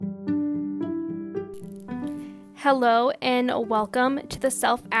Hello and welcome to the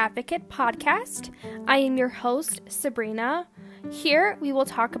Self Advocate Podcast. I am your host, Sabrina. Here we will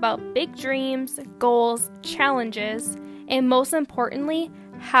talk about big dreams, goals, challenges, and most importantly,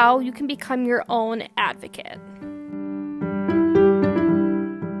 how you can become your own advocate.